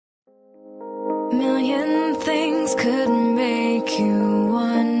Million things could make you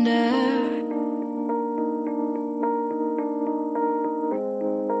wonder.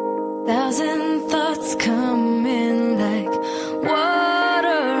 Thousand thoughts come in like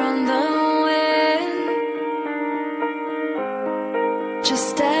water on the wind.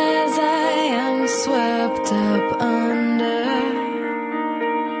 Just as I am swept up under,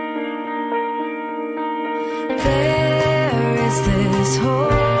 there is this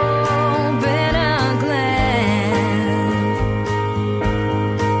hope in a glance,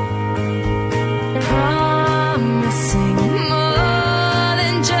 promising more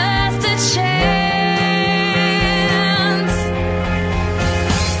than just a chance.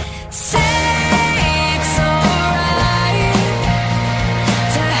 Say it's alright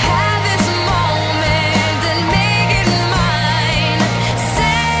to have this moment and make it mine.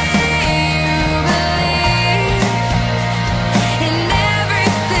 Say you believe in every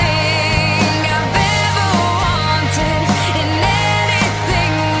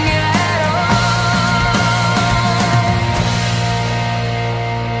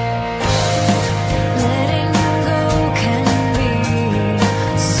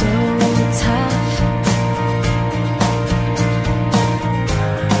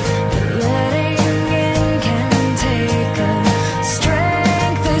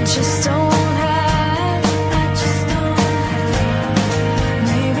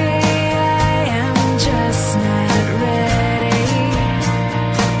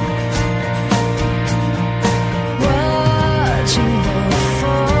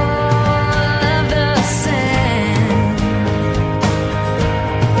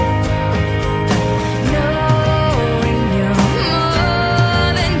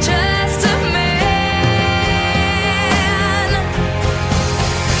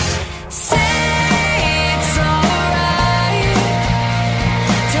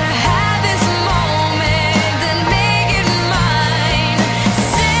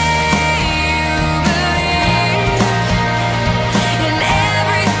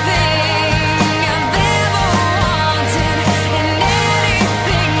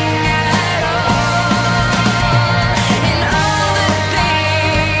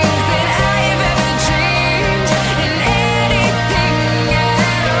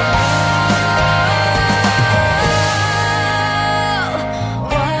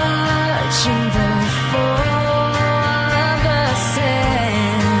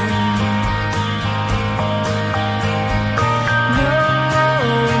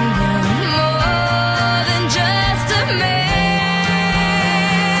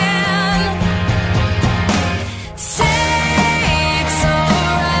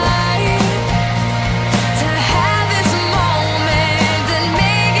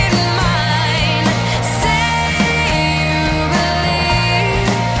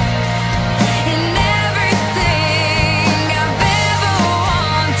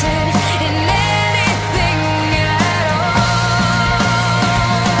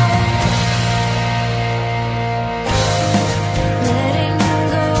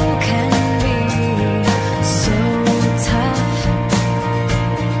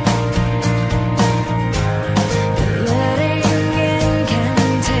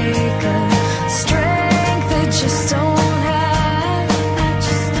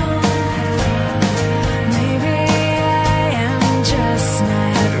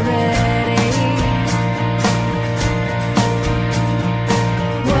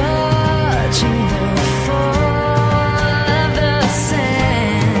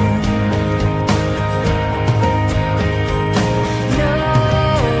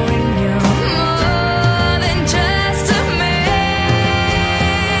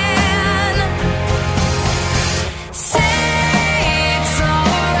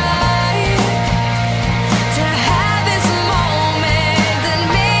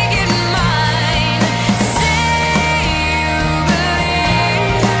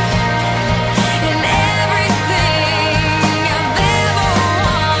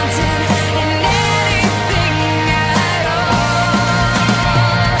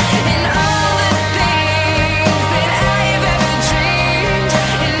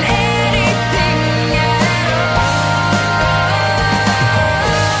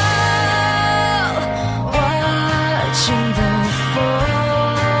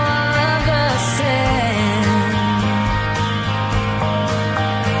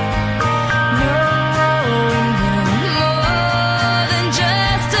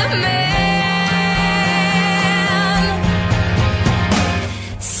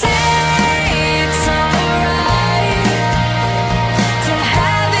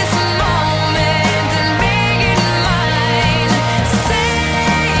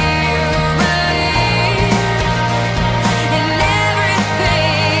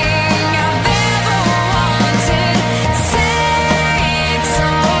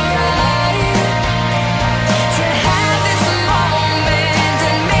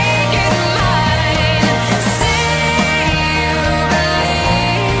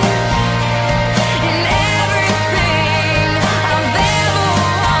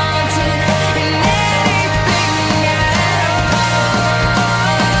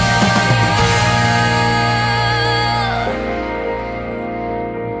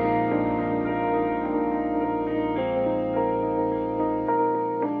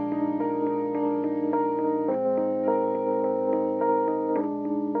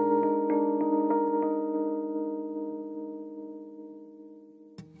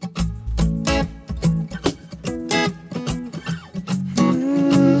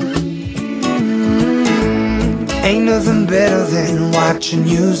better than watching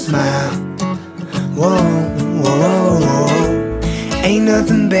you smile. Whoa, whoa, whoa. Ain't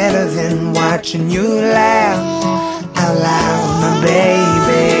nothing better than watching you laugh out loud, my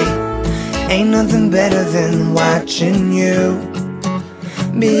baby. Ain't nothing better than watching you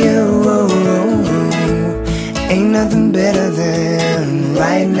be you. Ain't nothing better than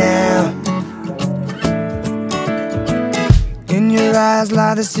right now. In your eyes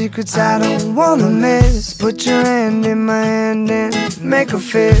lie the secrets I don't wanna miss. Put your hand in my hand and make a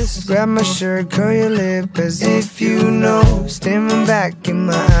fist. Grab my shirt, curl your lip as if you know. Staring back in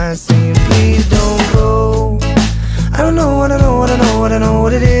my eyes saying please don't go. I don't know what I know, what I know, what I know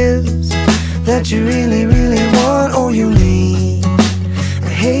what it is that you really, really want or you need. I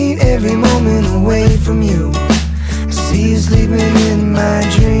hate every moment away from you. I see you sleeping in my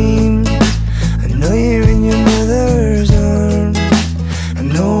dreams. I know you're in your mother's arms. I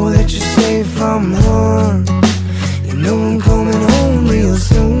know that you're safe from harm. You know I'm coming home real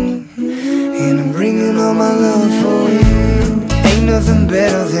soon, and I'm bringing all my love for you. Ain't nothing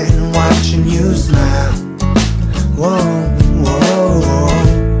better than watching you smile. Whoa, whoa, whoa.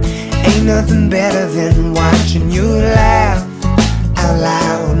 Ain't nothing better than watching you laugh out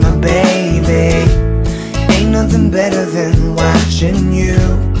loud, my baby. Ain't nothing better than watching you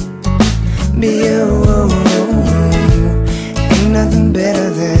be you. Ain't nothing better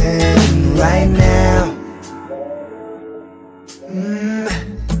than right now.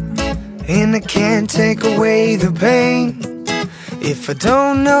 And I can't take away the pain if I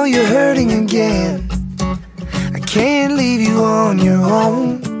don't know you're hurting again. I can't leave you on your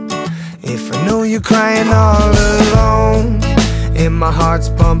own if I know you're crying all alone. And my heart's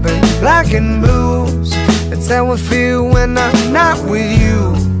pumping black and blues. That's how I feel when I'm not with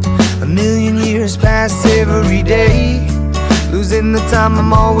you. A million years pass every day, losing the time,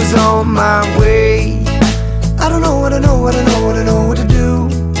 I'm always on my way. I don't know what I know, what I know, what I know what to do.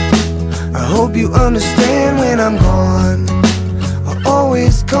 I hope you understand when I'm gone. I'll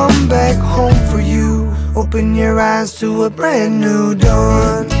always come back home for you. Open your eyes to a brand new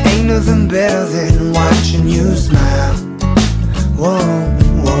dawn. Ain't nothing better than watching you smile. Whoa,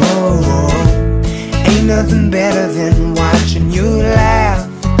 whoa, whoa. Ain't nothing better than watching you laugh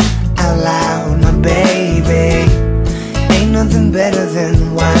out loud, my baby. Ain't nothing better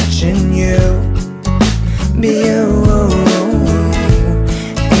than watching you be you.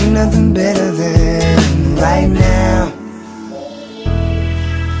 Ain't nothing better than right now.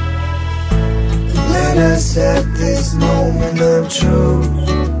 Let us have this moment of truth.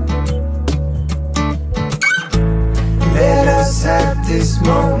 Let us have this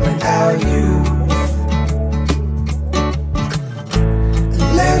moment, our youth.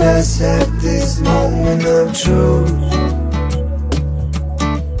 Let us have this moment of truth.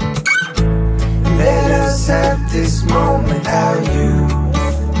 Let us have this moment, our youth.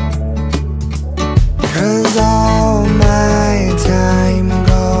 'Cause all my time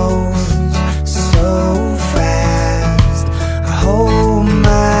goes so fast. I hope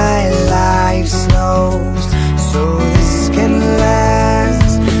my life slows so this can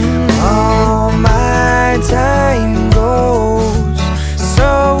last. All my time goes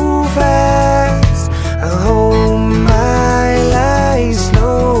so fast. I hope my life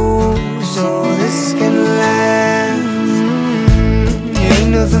slows so this can last.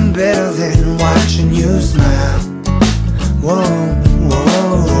 Ain't nothing better than watching you smile. Whoa,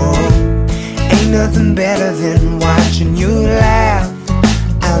 whoa, whoa. Ain't nothing better than watching you laugh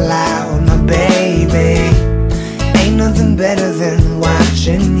out loud, my baby. Ain't nothing better than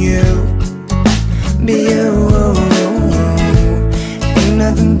watching you be you. Ain't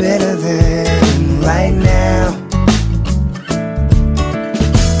nothing better than right now.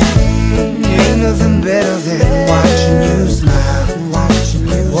 Ain't nothing better than watching you smile.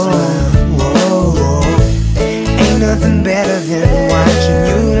 Whoa, whoa, whoa. Ain't nothing better than watching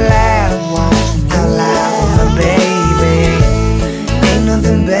you laugh out loud, my baby. Ain't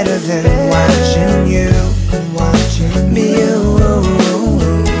nothing better than watching you be you.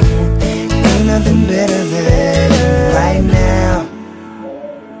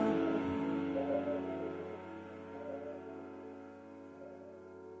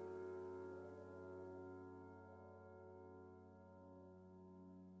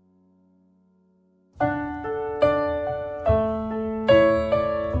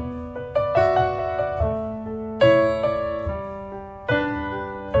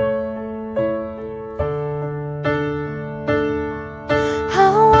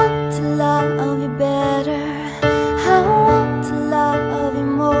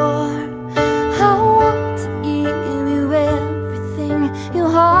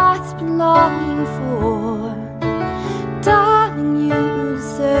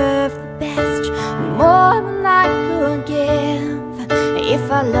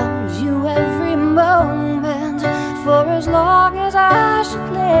 I loved you every moment for as long as I should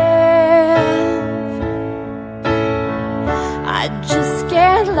live. I just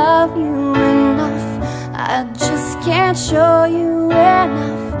can't love you enough, I just can't show you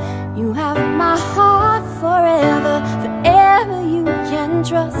enough. You have my heart forever, forever you can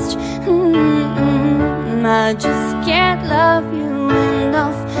trust. I just can't love you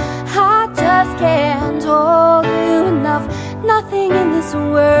enough, I just can't hold you enough. Nothing in this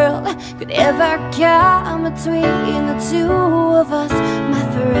world could ever come between the two of us. My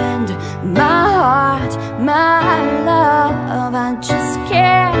friend, my heart, my love, I just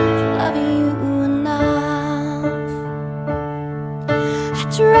can't love you enough. I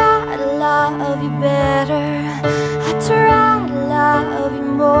try to love you better, I try to love you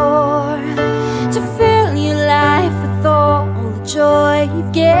more, to fill your life with all the joy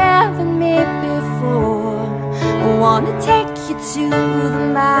you've given me before. I wanna take you to the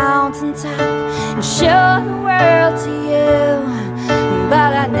mountaintop and show the world to you,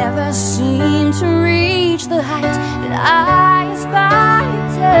 but I never seem to reach the height that I aspire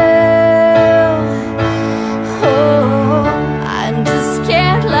to. Oh, I just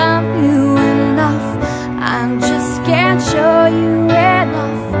can't love you enough, I just can't show you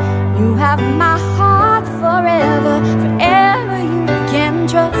enough. You have my heart forever, forever you can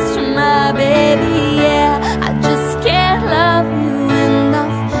trust. My baby, yeah, I just can't love you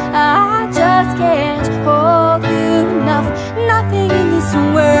enough, I just can't hold you enough. Nothing in this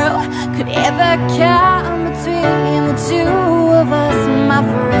world could ever come between the two of us. My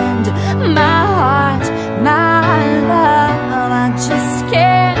friend, my heart, my love, I just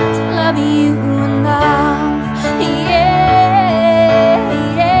can't love you enough. Yeah,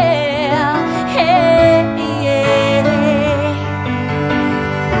 yeah, hey, yeah.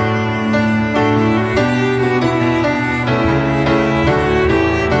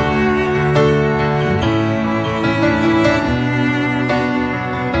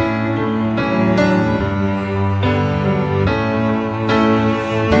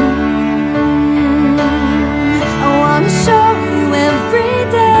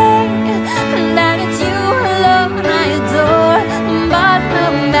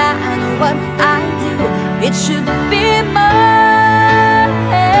 It should be more.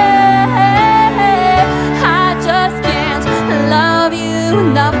 I just can't love you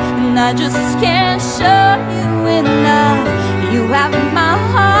enough, and I just can't show you enough. You have my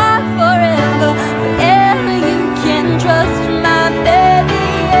heart forever, forever you can trust. My baby,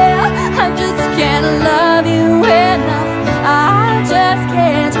 yeah, I just can't love you enough, I just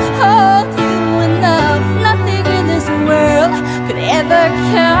can't hold you enough. Nothing in this world could ever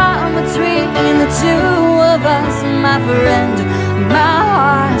come between the two of us. My friend, my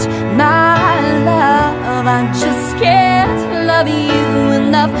heart, my love, I just can't love you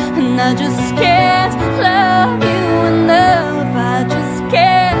enough, and I just can't love you enough, I just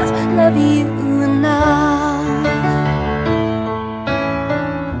can't love you enough.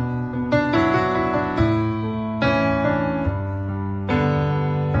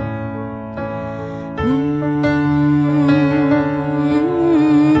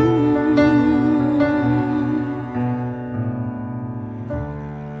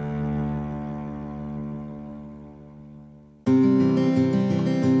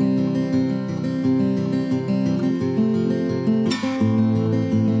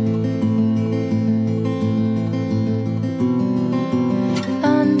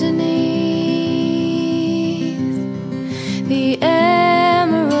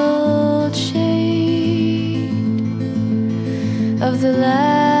 The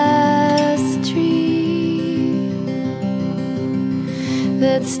last tree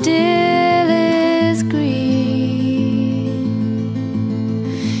that still is green,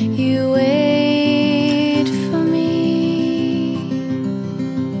 you wait for me.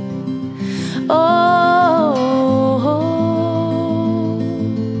 Oh,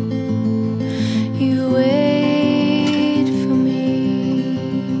 you wait for me.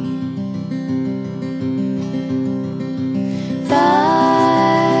 By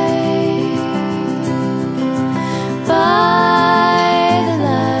the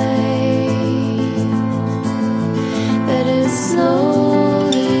light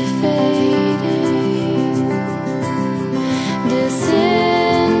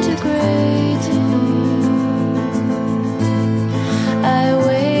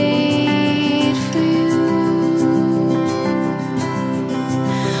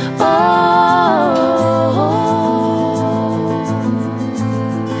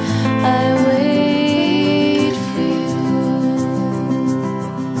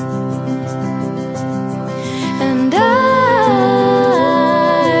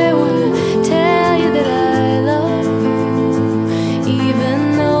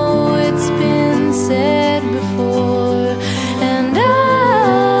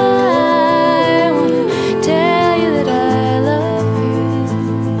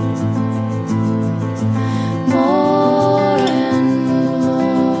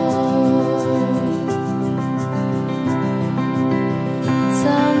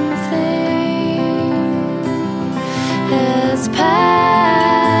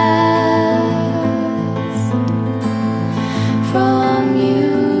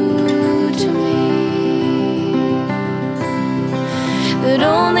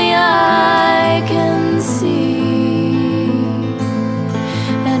on the other